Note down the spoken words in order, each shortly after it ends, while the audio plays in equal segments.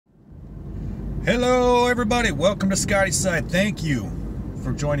Hello everybody, welcome to Scotty's Side. Thank you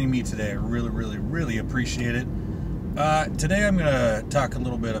for joining me today. I really appreciate it. Today I'm going to talk a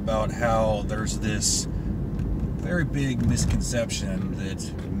little bit about how there's this very big misconception that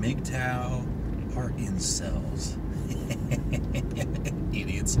MGTOW are incels.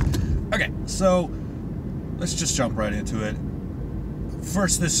 Idiots. Okay, so let's just jump right into it.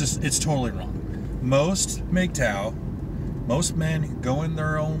 First, it's totally wrong. Most MGTOW, most men going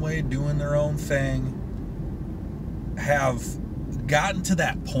their own way, doing their own thing, have gotten to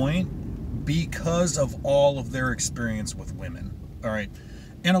that point because of all of their experience with women. All right.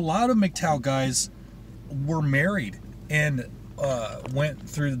 And a lot of MGTOW guys were married and went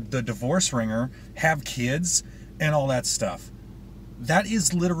through the divorce ringer, have kids, and all that stuff. That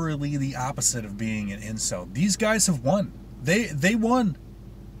is literally the opposite of being an incel. These guys have won. They won.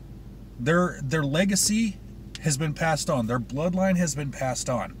 Their legacy has been passed on. Their bloodline has been passed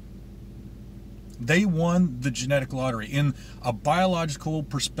on. They won the genetic lottery. In a biological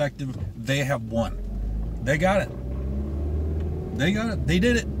perspective, they have won. They got it. They got it. They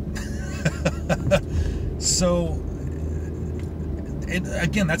did it. So,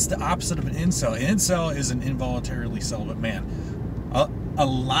 again, that's the opposite of an incel. An incel is an involuntarily celibate man. A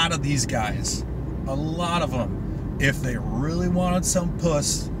lot of these guys, a lot of them, if they really wanted some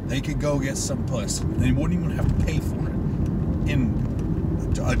puss, they could go get some puss. They wouldn't even have to pay for it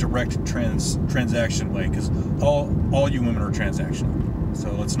in a direct transaction way, because all you women are transactional.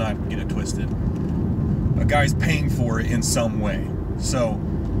 So let's not get it twisted. A guy's paying for it in some way. So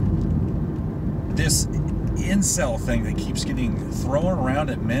this incel thing that keeps getting thrown around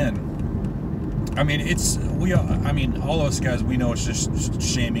at men, I mean, all of us guys, we know it's just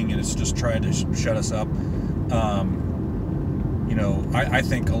shaming and it's just trying to shut us up. You know, I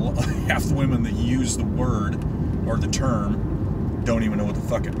think half the women that use the word or the term don't even know what the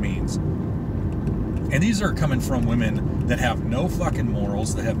fuck it means. And these are coming from women that have no fucking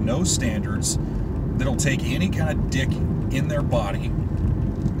morals, that have no standards, that'll take any kind of dick in their body,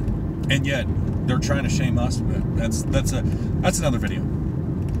 and yet they're trying to shame us. That's another video.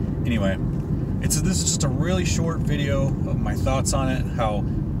 Anyway, this is just a really short video of my thoughts on it. How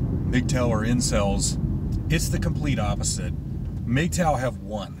MGTOW or incels, it's the complete opposite. MGTOW have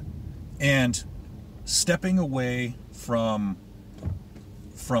won, and stepping away from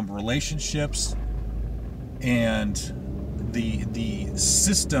relationships and the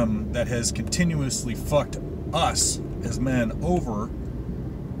system that has continuously fucked us as men over,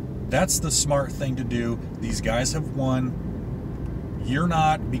 that's the smart thing to do. These guys have won. You're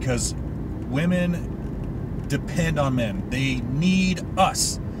not, because women depend on men. They need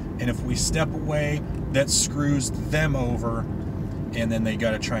us, and if we step away, that screws them over. And then they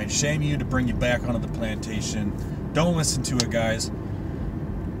got to try and shame you to bring you back onto the plantation. Don't listen to it, guys.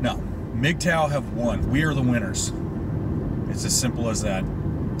 No, MGTOW have won. We are the winners. It's as simple as that.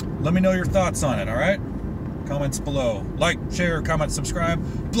 Let me know your thoughts on it, all right? Comments below. Like, share, comment, subscribe,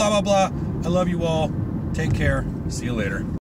 blah, blah, blah. I love you all. Take care. See you later.